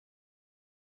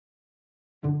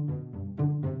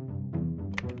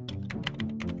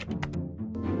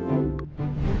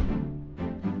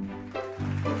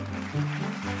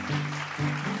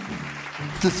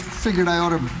just figured I ought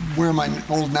to wear my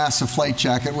old NASA flight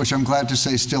jacket, which I'm glad to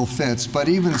say still fits. But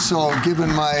even so,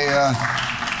 given my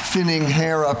thinning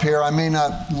hair up here, I may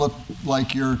not look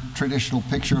like your traditional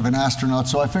picture of an astronaut.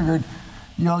 So I figured,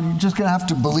 you know, you're just going to have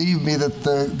to believe me that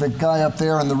the guy up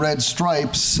there in the red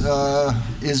stripes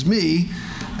is me.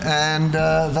 And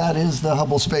that is the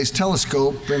Hubble Space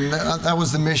Telescope. And that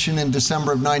was the mission in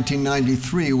December of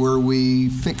 1993, where we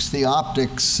fixed the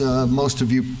optics. Most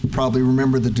of you probably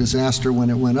remember the disaster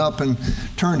when it went up, and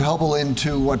turned Hubble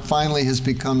into what finally has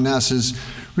become NASA's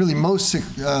really most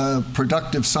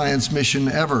productive science mission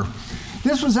ever.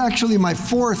 This was actually my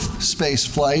 4th space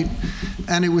flight,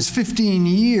 and it was 15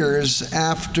 years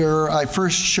after I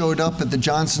first showed up at the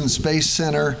Johnson Space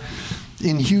Center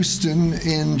in Houston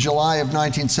in July of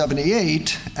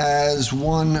 1978 as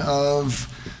one of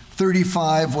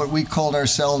 35, what we called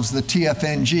ourselves the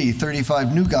TFNG,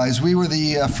 35 new guys. We were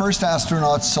the first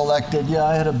astronauts selected. Yeah,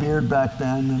 I had a beard back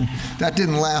then, and that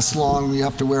didn't last long. You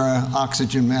have to wear an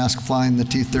oxygen mask flying the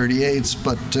T-38s,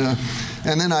 but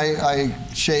and then I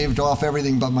shaved off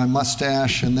everything but my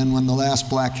mustache, and then when the last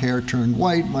black hair turned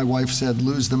white, my wife said,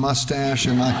 lose the mustache,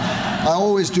 and I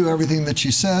always do everything that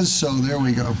she says, so there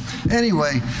we go.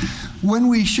 Anyway, when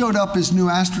we showed up as new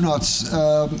astronauts,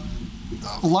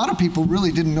 a lot of people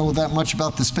really didn't know that much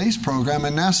about the space program,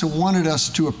 and NASA wanted us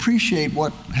to appreciate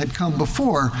what had come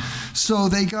before. So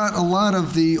they got a lot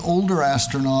of the older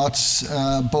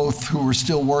astronauts, both who were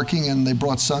still working, and they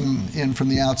brought some in from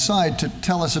the outside to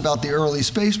tell us about the early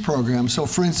space program. So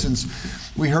for instance,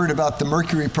 we heard about the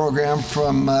Mercury program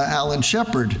from Alan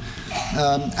Shepard.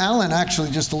 Alan, actually,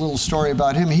 just a little story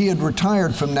about him. He had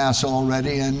retired from NASA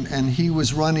already, and he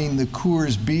was running the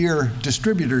Coors beer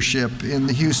distributorship in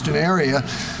the Houston area.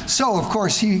 So, of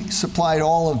course, he supplied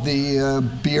all of the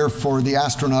beer for the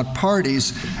astronaut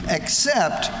parties,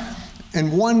 except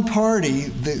in one party,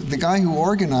 the guy who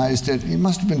organized it, he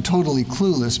must have been totally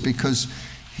clueless, because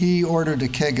he ordered a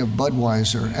keg of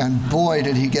Budweiser, and boy,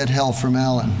 did he get hell from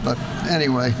Alan. But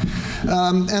anyway,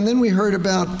 and then we heard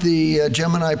about the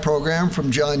Gemini program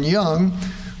from John Young,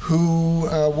 who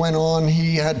went on.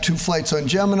 He had 2 flights on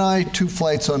Gemini, 2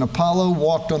 flights on Apollo,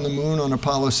 walked on the moon on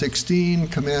Apollo 16,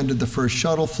 commanded the first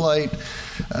shuttle flight,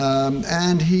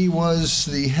 and he was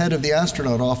the head of the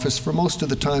astronaut office for most of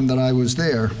the time that I was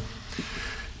there.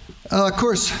 Of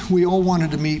course, we all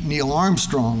wanted to meet Neil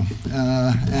Armstrong,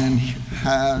 and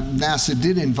NASA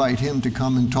did invite him to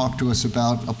come and talk to us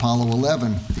about Apollo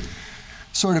 11.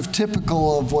 Sort of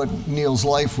typical of what Neil's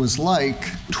life was like,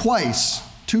 twice,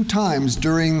 2 times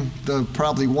during the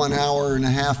probably 1 hour and a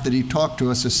half that he talked to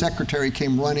us, a secretary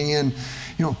came running in,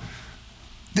 you know,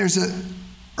 there's an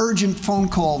urgent phone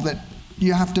call that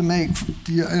you have to make.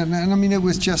 And I mean, it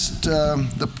was just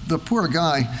the poor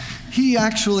guy. He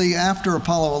actually, after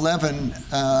Apollo 11,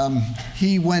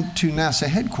 he went to NASA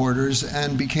headquarters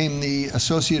and became the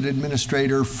associate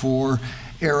administrator for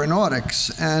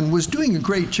aeronautics, and was doing a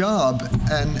great job.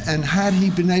 And had he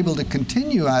been able to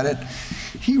continue at it,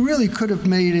 he really could have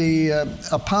made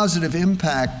a positive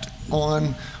impact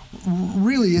on,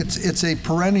 really, it's a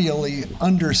perennially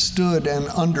understood and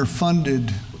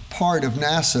underfunded part of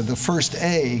NASA, the first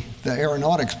A, the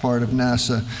aeronautics part of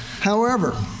NASA.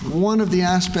 However, one of the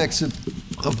aspects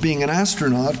of being an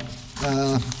astronaut,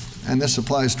 and this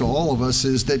applies to all of us,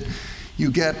 is that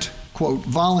you get, quote,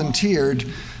 volunteered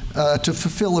to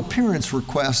fulfill appearance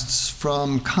requests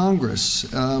from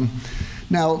Congress.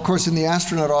 Now, of course, in the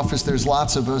astronaut office, there's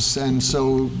lots of us, and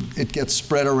so it gets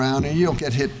spread around, and you don't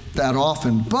get hit that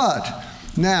often. But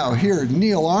now, here,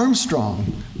 Neil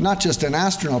Armstrong, not just an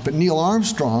astronaut, but Neil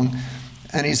Armstrong,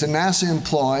 and he's a NASA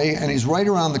employee, and he's right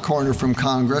around the corner from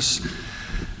Congress.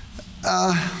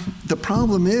 The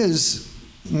problem is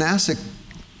NASA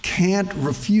can't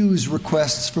refuse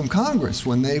requests from Congress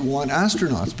when they want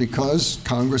astronauts, because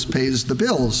Congress pays the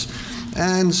bills.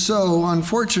 And so,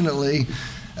 unfortunately,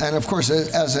 and of course,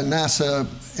 as a NASA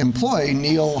employee,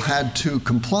 Neil had to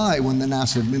comply when the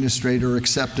NASA administrator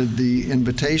accepted the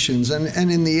invitations.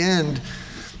 And in the end,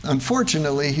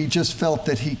 unfortunately, he just felt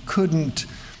that he couldn't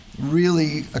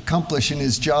really accomplish in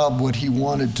his job what he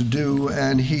wanted to do,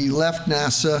 and he left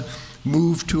NASA,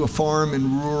 moved to a farm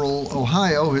in rural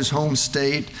Ohio, his home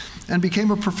state, and became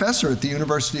a professor at the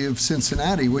University of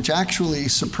Cincinnati, which actually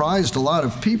surprised a lot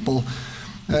of people.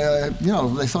 You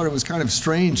know, they thought it was kind of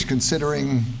strange,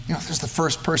 considering, you know, there's the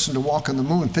first person to walk on the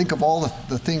moon. Think of all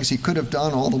the things he could have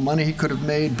done, all the money he could have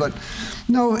made. But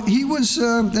no, he was,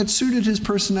 that suited his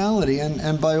personality.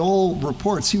 And by all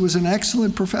reports, he was an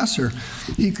excellent professor.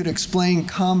 He could explain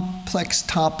complex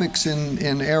topics in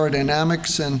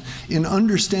aerodynamics and in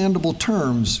understandable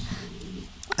terms.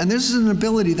 And this is an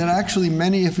ability that actually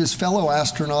many of his fellow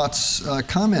astronauts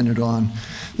commented on.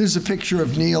 This is a picture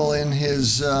of Neil in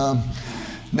his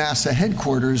NASA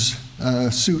headquarters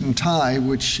suit and tie,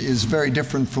 which is very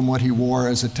different from what he wore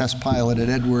as a test pilot at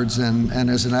Edwards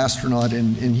and as an astronaut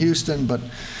in Houston, but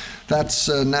that's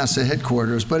NASA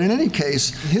headquarters. But in any case,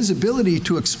 his ability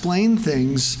to explain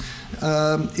things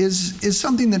is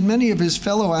something that many of his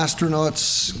fellow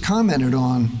astronauts commented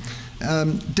on.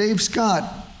 Dave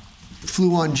Scott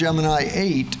flew on Gemini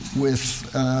 8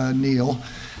 with Neil,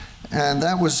 and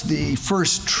that was the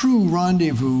first true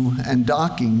rendezvous and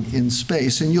docking in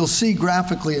space. And you'll see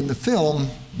graphically in the film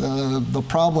the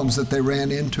problems that they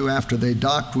ran into after they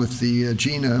docked with the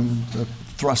Gina. The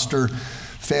thruster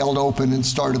failed open and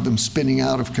started them spinning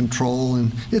out of control,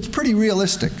 and it's pretty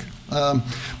realistic.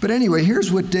 But anyway,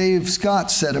 here's what Dave Scott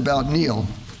said about Neil.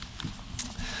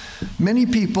 Many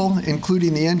people,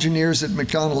 including the engineers at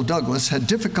McDonnell Douglas, had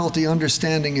difficulty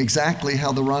understanding exactly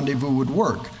how the rendezvous would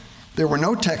work. There were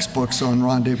no textbooks on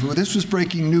rendezvous. This was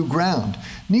breaking new ground.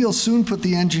 Neil soon put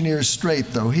the engineers straight,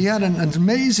 though. He had an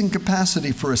amazing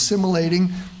capacity for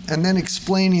assimilating and then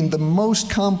explaining the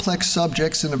most complex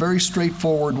subjects in a very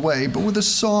straightforward way, but with a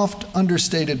soft,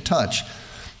 understated touch.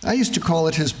 I used to call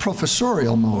it his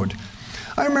professorial mode.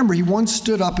 I remember he once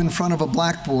stood up in front of a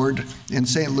blackboard in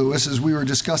St. Louis as we were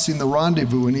discussing the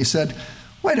rendezvous, and he said,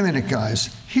 "Wait a minute, guys,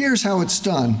 here's how it's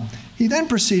done." He then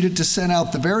proceeded to set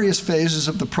out the various phases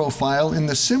of the profile in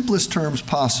the simplest terms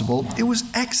possible. It was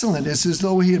excellent. It's as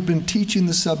though he had been teaching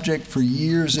the subject for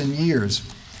years and years.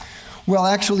 Well,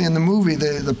 actually, in the movie,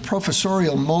 the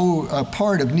professorial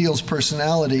part of Neil's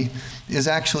personality is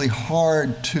actually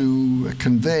hard to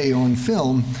convey on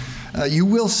film. You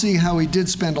will see how he did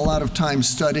spend a lot of time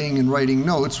studying and writing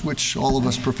notes, which all of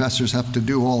us professors have to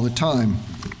do all the time.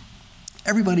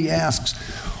 Everybody asks,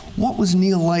 what was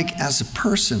Neil like as a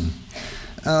person?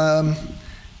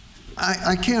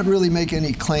 I can't really make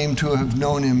any claim to have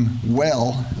known him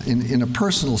well in a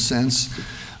personal sense,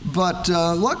 but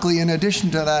luckily, in addition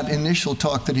to that initial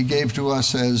talk that he gave to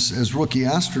us as rookie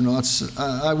astronauts,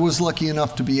 I was lucky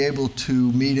enough to be able to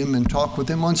meet him and talk with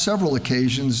him on several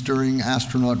occasions during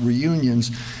astronaut reunions.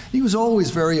 He was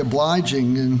always very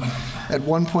obliging, and at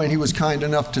one point he was kind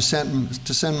enough to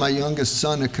send my youngest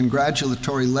son a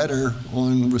congratulatory letter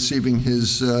on receiving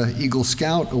his Eagle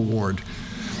Scout award.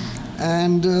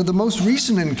 And the most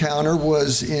recent encounter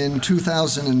was in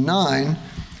 2009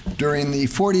 during the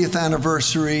 40th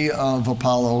anniversary of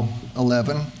Apollo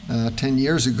 11, 10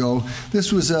 years ago.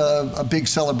 This was a big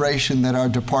celebration that our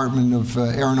Department of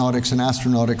Aeronautics and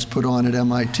Astronautics put on at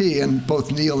MIT, and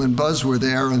both Neil and Buzz were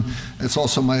there, and it's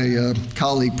also my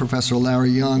colleague, Professor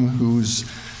Larry Young, who's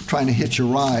trying to hitch a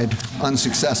ride,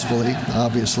 unsuccessfully,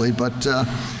 obviously, but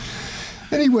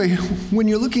anyway, when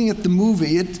you're looking at the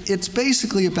movie, it's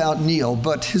basically about Neil,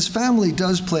 but his family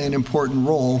does play an important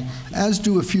role, as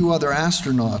do a few other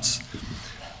astronauts.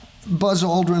 Buzz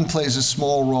Aldrin plays a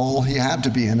small role. He had to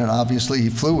be in it, obviously. He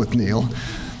flew with Neil.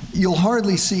 You'll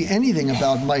hardly see anything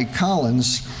about Mike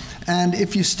Collins, and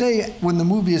if you stay when the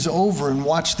movie is over and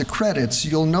watch the credits,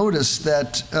 you'll notice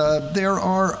that there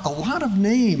are a lot of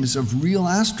names of real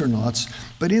astronauts,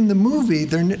 but in the movie,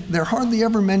 they're hardly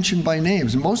ever mentioned by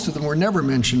names. Most of them were never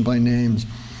mentioned by names.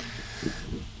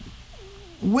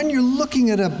 When you're looking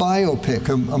at a biopic,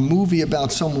 a movie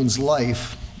about someone's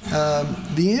life,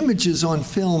 the images on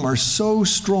film are so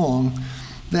strong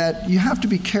that you have to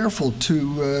be careful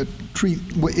to treat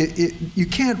it. You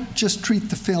can't just treat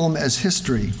the film as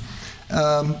history,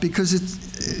 because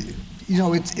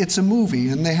it's a movie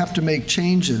and they have to make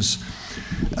changes.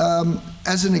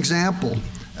 As an example,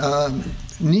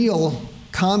 Neil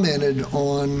commented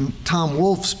on Tom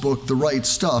Wolfe's book, The Right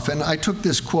Stuff, and I took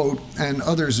this quote and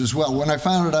others as well. When I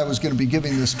found out I was going to be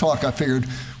giving this talk, I figured,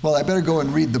 well, I better go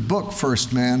and read the book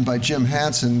First Man by Jim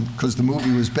Hansen, because the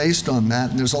movie was based on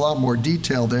that, and there's a lot more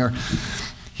detail there.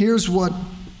 Here's what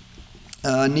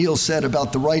Neil said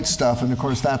about The Right Stuff, and of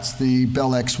course that's the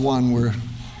Bell X-1 where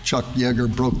Chuck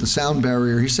Yeager broke the sound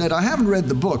barrier. He said, "I haven't read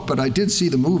the book, but I did see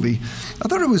the movie. I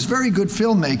thought it was very good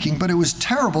filmmaking, but it was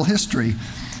terrible history.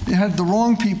 It had the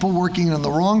wrong people working on the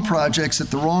wrong projects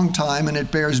at the wrong time, and it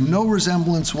bears no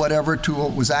resemblance whatever to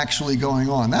what was actually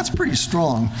going on." That's pretty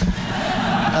strong.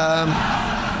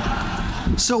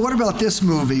 So what about this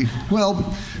movie?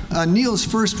 Well, Neil's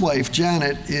first wife,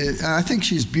 Janet, I think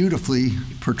she's beautifully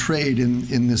portrayed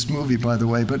in this movie, by the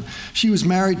way, but she was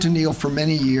married to Neil for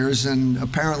many years and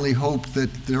apparently hoped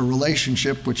that their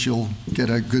relationship, which you'll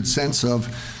get a good sense of,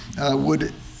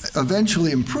 would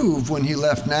eventually improve when he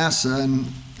left NASA, and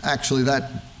actually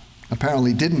that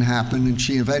apparently didn't happen, and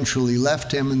she eventually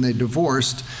left him and they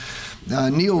divorced.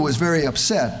 Neil was very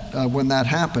upset when that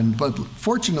happened, but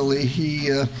fortunately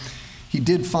he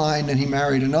did find, and he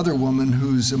married another woman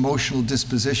whose emotional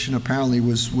disposition apparently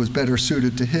was better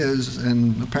suited to his,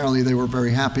 and apparently they were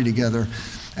very happy together.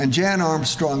 And Jan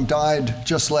Armstrong died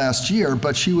just last year,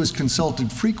 but she was consulted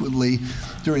frequently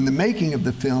during the making of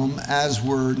the film, as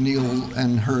were Neil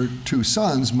and her two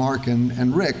sons, Mark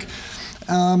and Rick.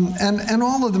 And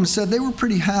all of them said they were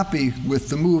pretty happy with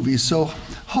the movie. So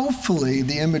hopefully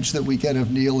the image that we get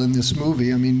of Neil in this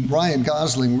movie, I mean, Ryan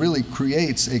Gosling really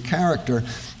creates a character,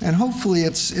 and hopefully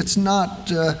it's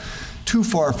not too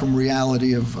far from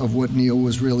reality of what Neil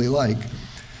was really like.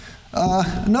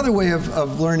 Another way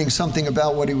of learning something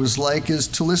about what he was like is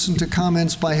to listen to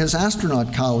comments by his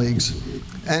astronaut colleagues.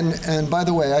 And by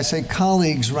the way, I say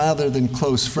colleagues rather than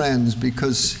close friends,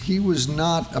 because he was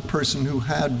not a person who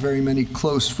had very many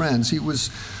close friends. He was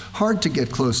hard to get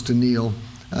close to Neil,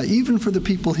 even for the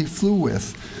people he flew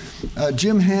with.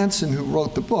 Jim Hansen, who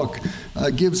wrote the book,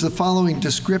 gives the following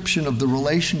description of the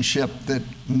relationship that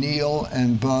Neil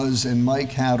and Buzz and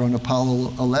Mike had on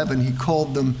Apollo 11. He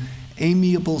called them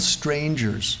amiable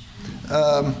strangers.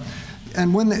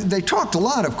 And when they talked a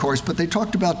lot, of course, but they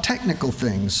talked about technical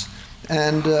things.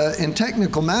 And in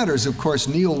technical matters, of course,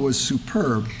 Neil was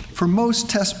superb. For most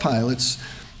test pilots,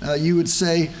 you would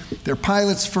say they're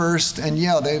pilots first, and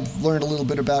yeah, they've learned a little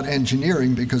bit about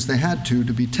engineering because they had to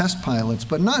be test pilots,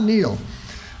 but not Neil.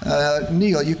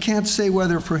 Neil, you can't say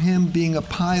whether for him being a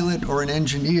pilot or an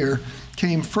engineer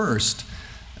came first.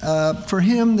 For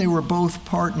him, they were both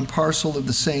part and parcel of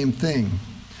the same thing.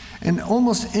 And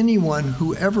almost anyone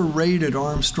who ever rated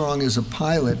Armstrong as a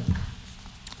pilot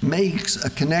makes a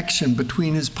connection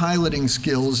between his piloting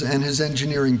skills and his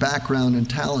engineering background and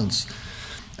talents.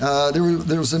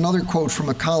 There was another quote from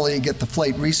a colleague at the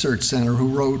Flight Research Center who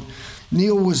wrote,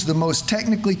 "Neil was the most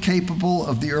technically capable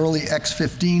of the early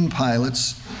X-15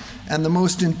 pilots and the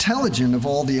most intelligent of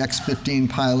all the X-15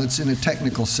 pilots in a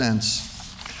technical sense."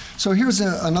 So here's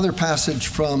another passage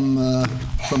from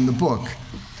the book.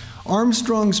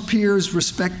 Armstrong's peers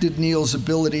respected Neil's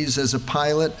abilities as a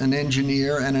pilot, an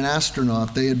engineer, and an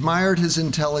astronaut. They admired his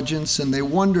intelligence, and they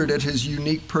wondered at his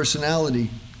unique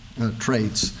personality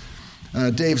traits.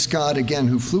 Dave Scott, again,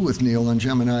 who flew with Neil on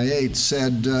Gemini 8,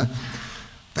 said,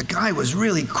 the guy was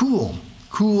really cool,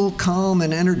 calm,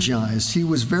 and energized. He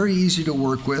was very easy to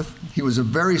work with. He was a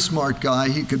very smart guy.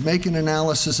 He could make an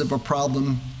analysis of a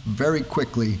problem very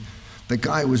quickly. The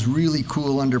guy was really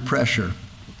cool under pressure.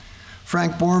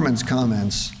 Frank Borman's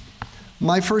comments,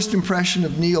 "My first impression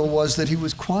of Neil was that he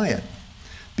was quiet.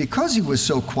 Because he was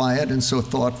so quiet and so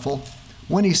thoughtful,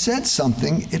 when he said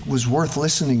something, it was worth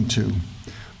listening to.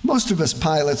 Most of us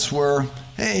pilots were,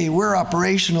 hey, we're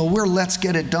operational, we're let's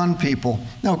get it done people."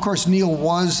 Now, of course, Neil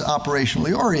was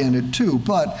operationally oriented too,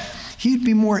 but he'd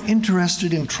be more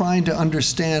interested in trying to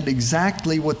understand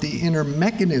exactly what the inner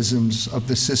mechanisms of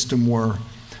the system were.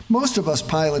 Most of us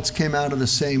pilots came out of the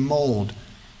same mold,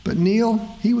 but Neil,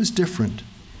 he was different.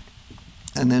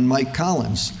 And then Mike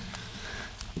Collins.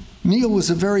 Neil was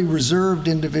a very reserved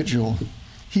individual.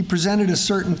 He presented a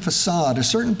certain facade, a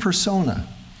certain persona.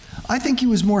 I think he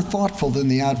was more thoughtful than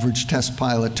the average test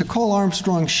pilot. To call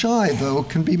Armstrong shy, though,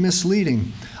 can be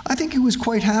misleading. I think he was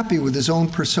quite happy with his own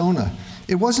persona.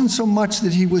 It wasn't so much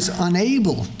that he was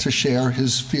unable to share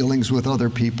his feelings with other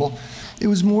people. It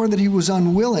was more that he was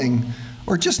unwilling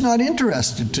or just not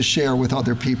interested to share with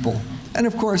other people. And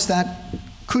of course, that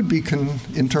could be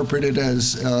interpreted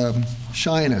as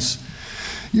shyness.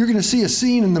 You're going to see a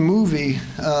scene in the movie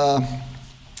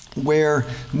where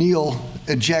Neil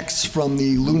ejects from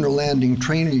the lunar landing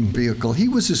training vehicle. He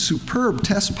was a superb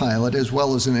test pilot as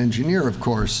well as an engineer, of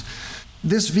course.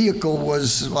 This vehicle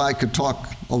was, well, I could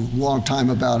talk a long time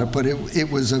about it, but it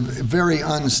was a very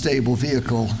unstable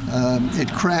vehicle.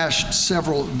 It crashed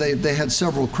they had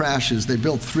several crashes. They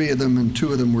built 3 of them and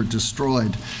 2 of them were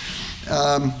destroyed.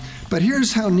 But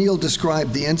here's how Neil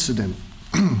described the incident.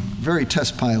 Very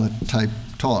test pilot type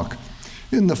talk.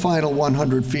 In the final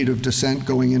 100 feet of descent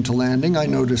going into landing, I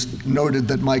noted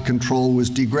that my control was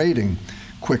degrading.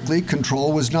 Quickly,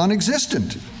 control was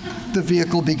non-existent. The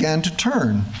vehicle began to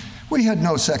turn. We had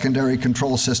no secondary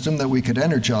control system that we could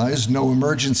energize, no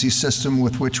emergency system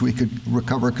with which we could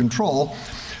recover control.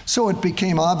 So it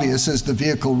became obvious as the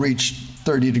vehicle reached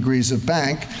 30 degrees of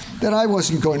bank that I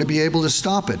wasn't going to be able to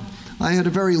stop it. I had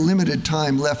a very limited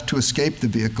time left to escape the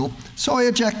vehicle, so I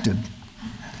ejected.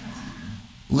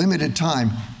 Limited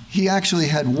time. He actually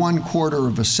had 1/4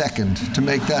 of a second to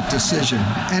make that decision.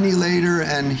 Any later,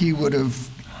 and he would have,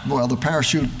 well, the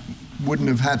parachute wouldn't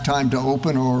have had time to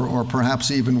open, or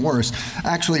perhaps even worse.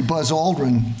 Actually, Buzz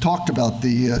Aldrin talked about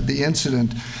the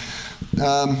incident.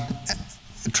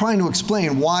 trying to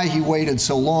explain why he waited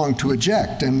so long to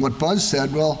eject. And what Buzz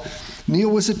said, well, Neil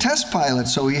was a test pilot,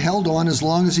 so he held on as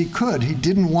long as he could. He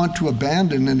didn't want to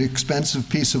abandon an expensive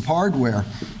piece of hardware.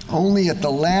 Only at the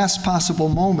last possible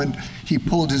moment, he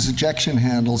pulled his ejection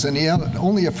handles, and he had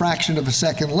only a fraction of a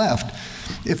second left.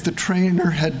 If the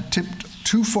trainer had tipped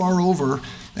too far over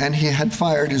and he had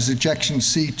fired his ejection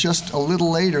seat just a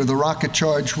little later, the rocket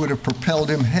charge would have propelled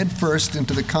him headfirst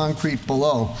into the concrete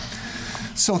below.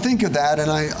 So think of that, and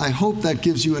I hope that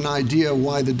gives you an idea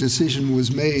why the decision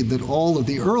was made that all of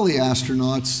the early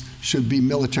astronauts should be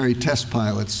military test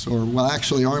pilots. Or, well,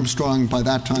 actually, Armstrong by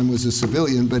that time was a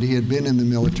civilian, but he had been in the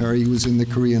military. He was in the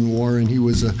Korean War, and he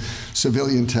was a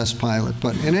civilian test pilot.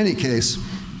 But in any case,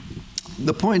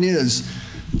 the point is,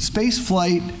 space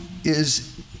flight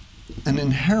is an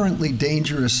inherently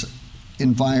dangerous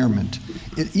environment,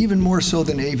 even more so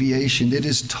than aviation. It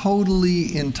is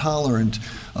totally intolerant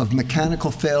of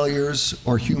mechanical failures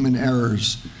or human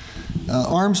errors.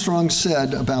 Armstrong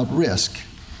said about risk,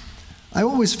 I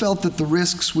always felt that the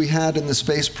risks we had in the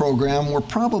space program were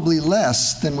probably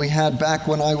less than we had back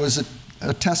when I was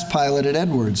a test pilot at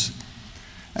Edwards.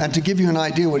 And to give you an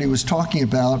idea what he was talking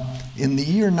about, in the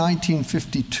year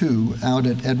 1952, out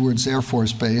at Edwards Air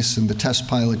Force Base in the test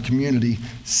pilot community,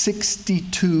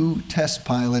 62 test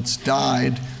pilots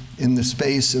died in the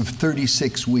space of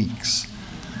 36 weeks.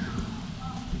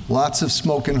 Lots of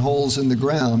smoking holes in the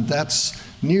ground. That's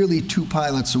nearly 2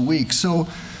 pilots a week. So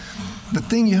the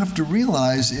thing you have to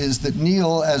realize is that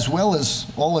Neil, as well as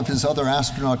all of his other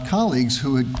astronaut colleagues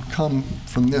who had come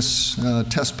from this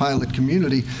test pilot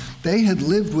community, they had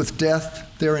lived with death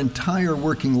their entire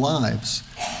working lives.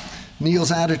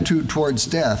 Neil's attitude towards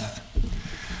death,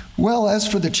 well, as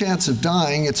for the chance of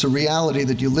dying, it's a reality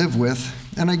that you live with,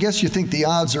 and I guess you think the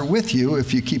odds are with you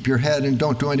if you keep your head and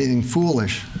don't do anything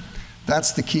foolish.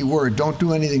 That's the key word, don't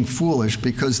do anything foolish,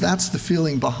 because that's the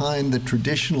feeling behind the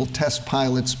traditional test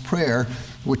pilot's prayer,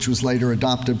 which was later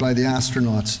adopted by the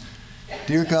astronauts.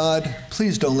 Dear God,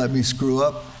 please don't let me screw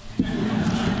up.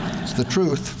 It's the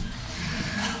truth.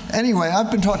 Anyway, I've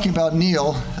been talking about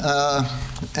Neil,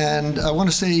 and I want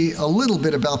to say a little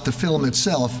bit about the film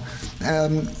itself.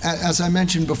 As I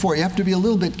mentioned before, you have to be a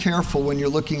little bit careful when you're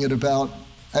looking at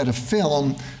a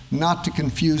film not to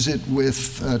confuse it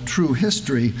with true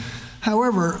history.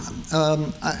 However,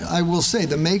 I will say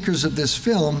the makers of this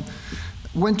film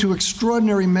went to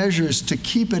extraordinary measures to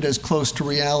keep it as close to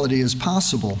reality as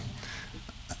possible.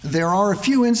 There are a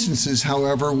few instances,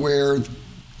 however, where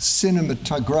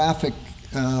cinematographic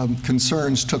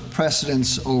concerns took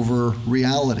precedence over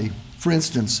reality. For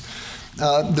instance,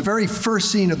 the very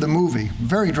first scene of the movie,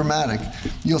 very dramatic,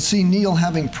 you'll see Neil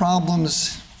having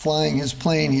problems flying his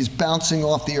plane. He's bouncing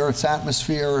off the Earth's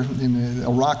atmosphere in a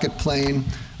rocket plane,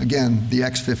 again, the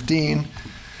X-15.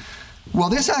 Well,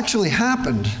 this actually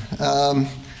happened.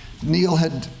 Neil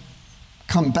had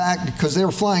come back because they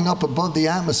were flying up above the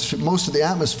atmosphere, most of the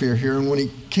atmosphere here, and when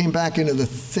he came back into the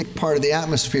thick part of the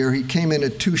atmosphere, he came in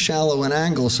at too shallow an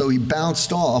angle, so he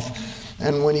bounced off.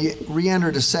 And when he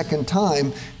re-entered a second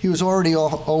time, he was already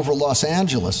over Los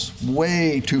Angeles,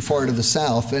 way too far to the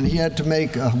south, and he had to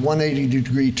make a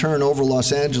 180-degree turn over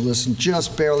Los Angeles and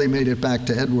just barely made it back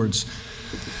to Edwards.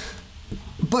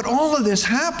 But all of this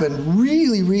happened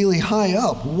really, really high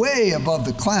up, way above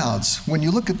the clouds. When you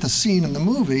look at the scene in the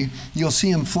movie, you'll see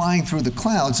him flying through the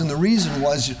clouds, and the reason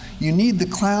was you need the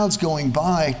clouds going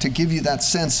by to give you that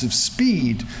sense of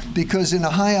speed, because in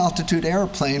a high-altitude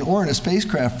airplane or in a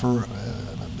spacecraft, for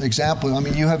example, I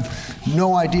mean, you have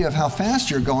no idea of how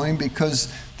fast you're going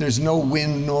because there's no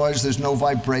wind noise, there's no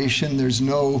vibration, there's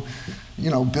no,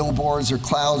 billboards or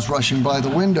clouds rushing by the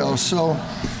window. So,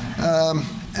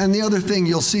 and the other thing,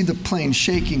 you'll see the plane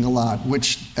shaking a lot,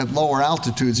 which at lower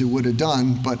altitudes it would have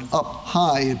done, but up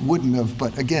high it wouldn't have.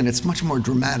 But again, it's much more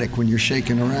dramatic when you're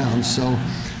shaking around. So,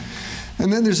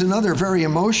 and then there's another very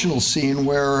emotional scene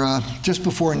where just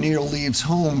before Neil leaves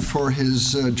home for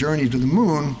his journey to the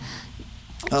moon,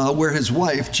 where his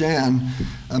wife, Jan,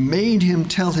 made him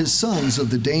tell his sons of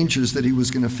the dangers that he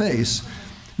was going to face.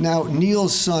 Now,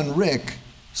 Neil's son, Rick,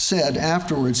 said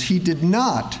afterwards he did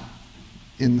not,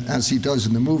 as he does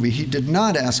in the movie, he did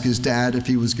not ask his dad if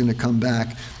he was going to come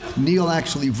back. Neil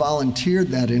actually volunteered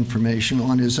that information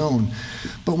on his own.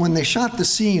 But when they shot the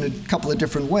scene a couple of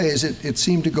different ways, it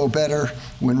seemed to go better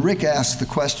when Rick asked the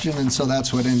question, and so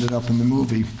that's what ended up in the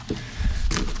movie.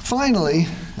 Finally,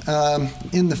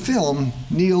 in the film,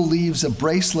 Neil leaves a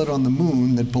bracelet on the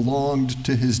moon that belonged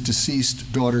to his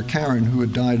deceased daughter, Karen, who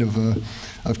had died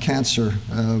of cancer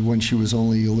when she was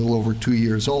only a little over 2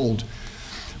 years old.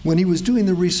 When he was doing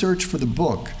the research for the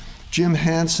book, Jim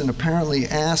Hansen apparently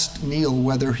asked Neil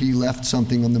whether he left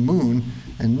something on the moon,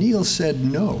 and Neil said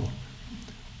no.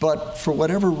 But for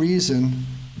whatever reason,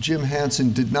 Jim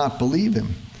Hansen did not believe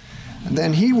him. And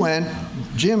then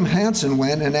Jim Hansen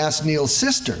went and asked Neil's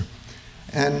sister.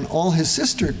 And all his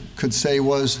sister could say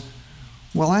was,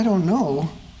 well, I don't know,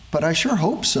 but I sure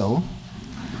hope so.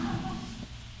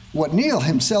 What Neil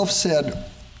himself said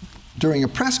during a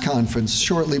press conference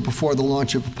shortly before the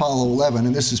launch of Apollo 11,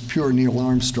 and this is pure Neil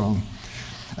Armstrong,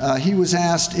 he was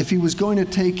asked if he was going to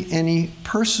take any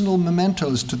personal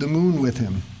mementos to the moon with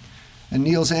him. And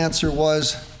Neil's answer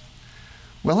was,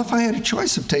 well, if I had a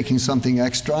choice of taking something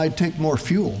extra, I'd take more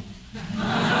fuel. There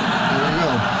you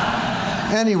go.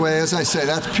 Anyway, as I say,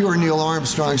 that's pure Neil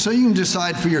Armstrong, so you can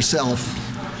decide for yourself.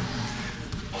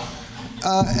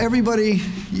 Everybody,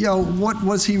 what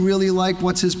was he really like?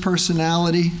 What's his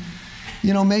personality?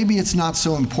 Maybe it's not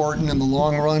so important in the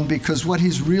long run, because what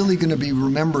he's really going to be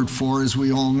remembered for, as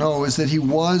we all know, is that he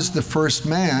was the first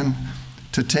man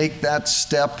to take that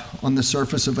step on the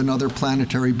surface of another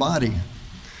planetary body.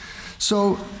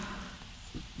 So,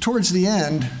 towards the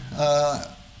end,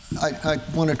 I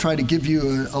want to try to give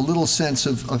you a little sense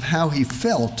of how he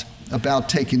felt about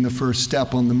taking the first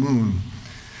step on the moon.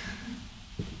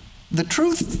 The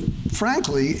truth,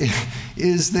 frankly,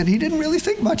 is that he didn't really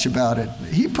think much about it.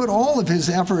 He put all of his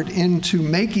effort into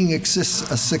making a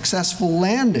successful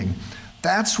landing.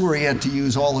 That's where he had to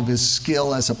use all of his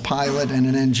skill as a pilot and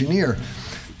an engineer.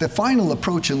 The final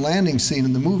approach and landing scene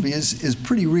in the movie is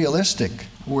pretty realistic,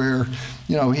 where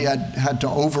he had to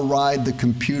override the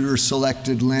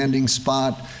computer-selected landing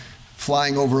spot,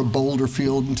 flying over a boulder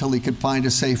field until he could find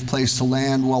a safe place to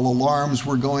land while alarms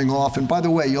were going off. And by the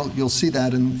way, you'll see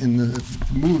that in the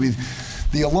movie.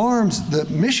 The alarms, the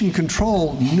mission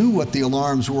control knew what the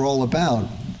alarms were all about.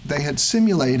 They had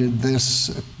simulated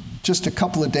this just a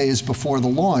couple of days before the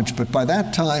launch, but by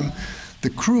that time,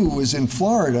 the crew was in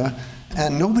Florida,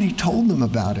 and nobody told them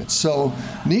about it. So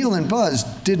Neil and Buzz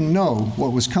didn't know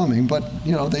what was coming, but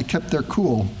they kept their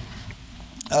cool.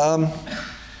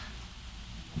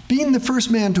 Being the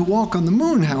first man to walk on the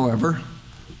moon, however,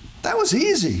 that was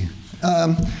easy.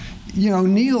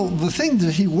 Neil, the thing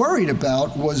that he worried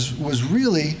about was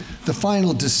really the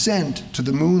final descent to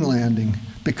the moon landing,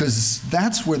 because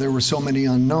that's where there were so many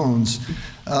unknowns.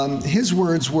 His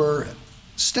words were,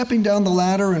 stepping down the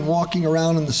ladder and walking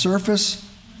around on the surface,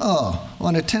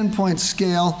 on a 10-point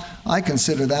scale, I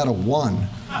consider that a 1.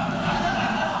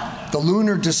 The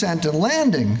lunar descent and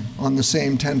landing on the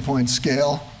same 10-point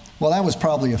scale, well, that was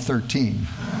probably a 13.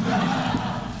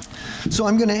 So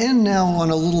I'm going to end now on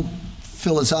a little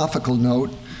philosophical note,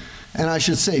 and I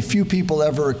should say few people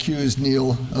ever accused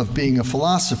Neil of being a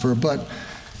philosopher, but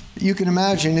you can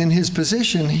imagine in his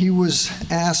position he was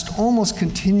asked almost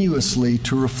continuously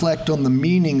to reflect on the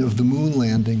meaning of the moon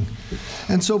landing.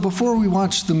 And so before we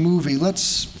watch the movie,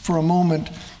 let's for a moment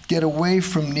get away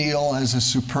from Neil as a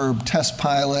superb test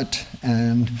pilot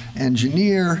and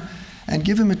engineer and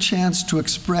give him a chance to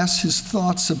express his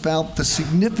thoughts about the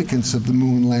significance of the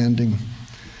moon landing.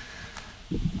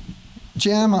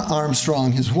 Jan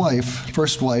Armstrong, his wife,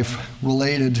 first wife,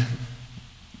 related,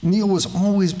 Neil was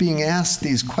always being asked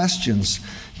these questions.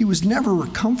 He was never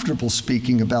comfortable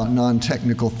speaking about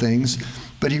non-technical things,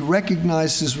 but he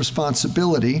recognized his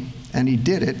responsibility, and he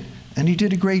did it, and he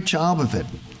did a great job of it.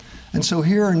 And so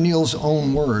here are Neil's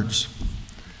own words.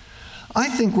 I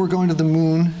think we're going to the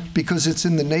moon because it's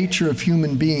in the nature of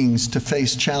human beings to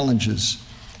face challenges.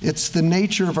 It's the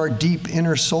nature of our deep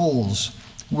inner souls.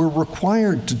 We're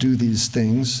required to do these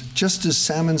things, just as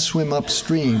salmon swim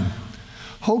upstream.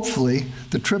 Hopefully,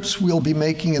 the trips we'll be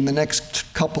making in the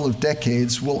next couple of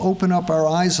decades will open up our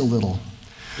eyes a little.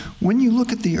 When you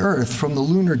look at the Earth from the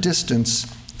lunar distance,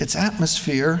 its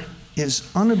atmosphere is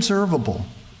unobservable.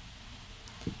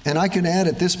 And I can add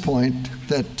at this point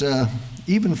that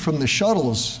even from the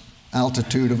shuttle's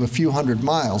altitude of a few hundred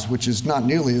miles, which is not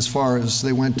nearly as far as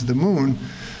they went to the moon,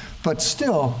 but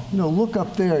still, look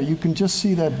up there. You can just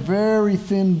see that very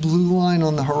thin blue line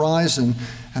on the horizon,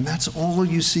 and that's all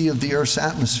you see of the Earth's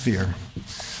atmosphere.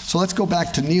 So let's go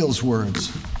back to Neil's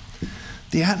words.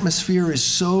 The atmosphere is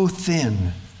so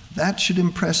thin. That should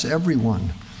impress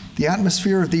everyone. The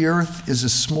atmosphere of the Earth is a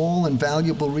small and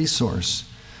valuable resource.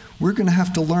 We're going to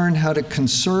have to learn how to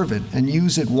conserve it and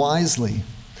use it wisely.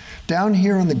 Down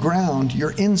here on the ground,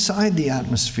 you're inside the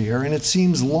atmosphere, and it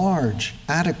seems large,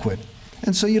 adequate,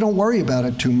 and so you don't worry about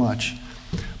it too much.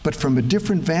 But from a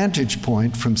different vantage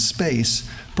point, from space,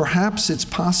 perhaps it's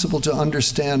possible to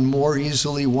understand more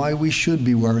easily why we should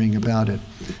be worrying about it.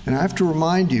 And I have to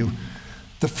remind you,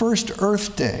 the first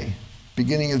Earth Day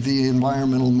beginning of the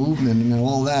environmental movement and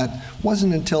all that,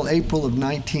 wasn't until April of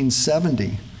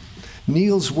 1970.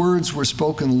 Neil's words were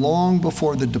spoken long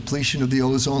before the depletion of the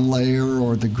ozone layer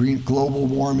or the global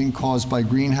warming caused by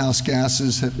greenhouse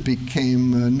gases had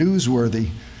became newsworthy.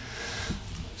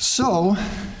 So,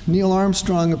 Neil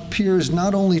Armstrong appears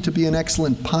not only to be an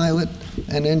excellent pilot,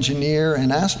 an engineer,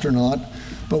 and astronaut,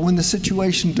 but when the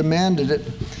situation demanded it,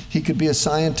 he could be a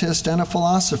scientist and a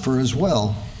philosopher as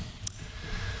well.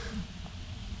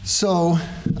 So,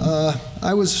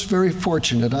 I was very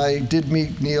fortunate. I did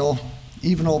meet Neil,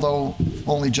 even although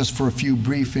only just for a few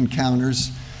brief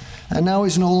encounters, and now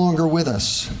he's no longer with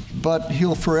us, but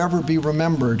he'll forever be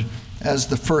remembered as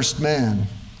the first man.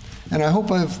 And I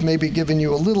hope I've maybe given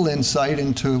you a little insight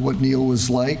into what Neil was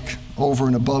like, over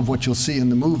and above what you'll see in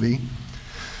the movie.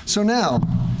 So now,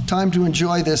 time to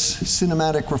enjoy this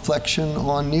cinematic reflection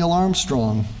on Neil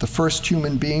Armstrong, the first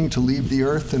human being to leave the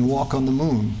Earth and walk on the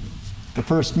moon, the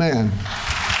first man.